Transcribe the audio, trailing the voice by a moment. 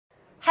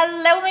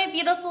Hello, my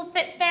beautiful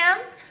Fit fam.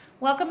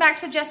 Welcome back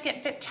to the Just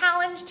Get Fit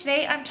Challenge.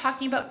 Today I'm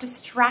talking about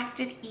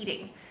distracted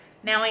eating.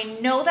 Now I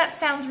know that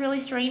sounds really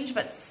strange,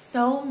 but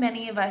so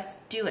many of us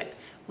do it.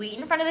 We eat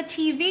in front of the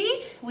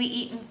TV, we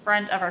eat in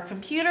front of our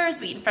computers,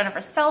 we eat in front of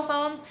our cell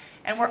phones,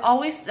 and we're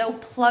always so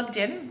plugged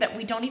in that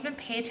we don't even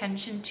pay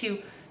attention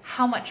to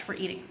how much we're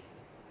eating.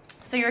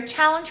 So your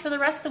challenge for the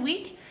rest of the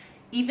week,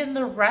 even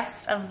the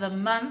rest of the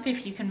month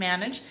if you can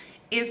manage,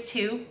 is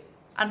to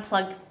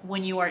unplug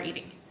when you are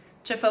eating.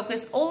 To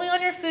focus only on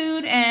your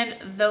food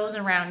and those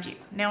around you.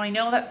 Now I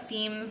know that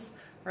seems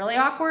really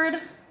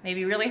awkward,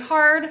 maybe really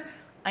hard.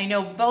 I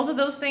know both of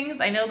those things,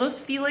 I know those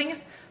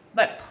feelings,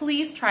 but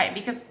please try it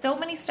because so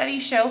many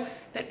studies show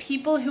that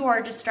people who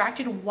are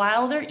distracted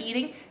while they're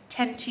eating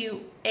tend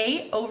to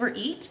A,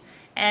 overeat,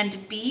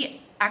 and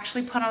B,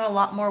 actually put on a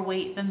lot more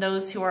weight than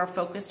those who are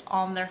focused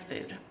on their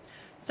food.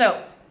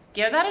 So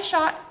give that a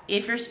shot.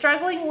 If you're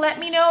struggling, let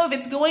me know. If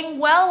it's going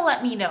well,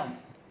 let me know.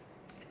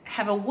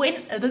 Have a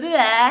win.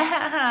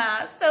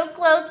 So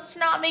close to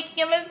not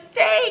making a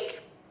mistake.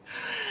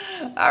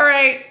 All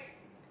right.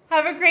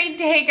 Have a great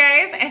day,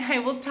 guys, and I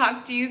will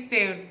talk to you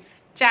soon.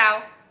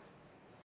 Ciao.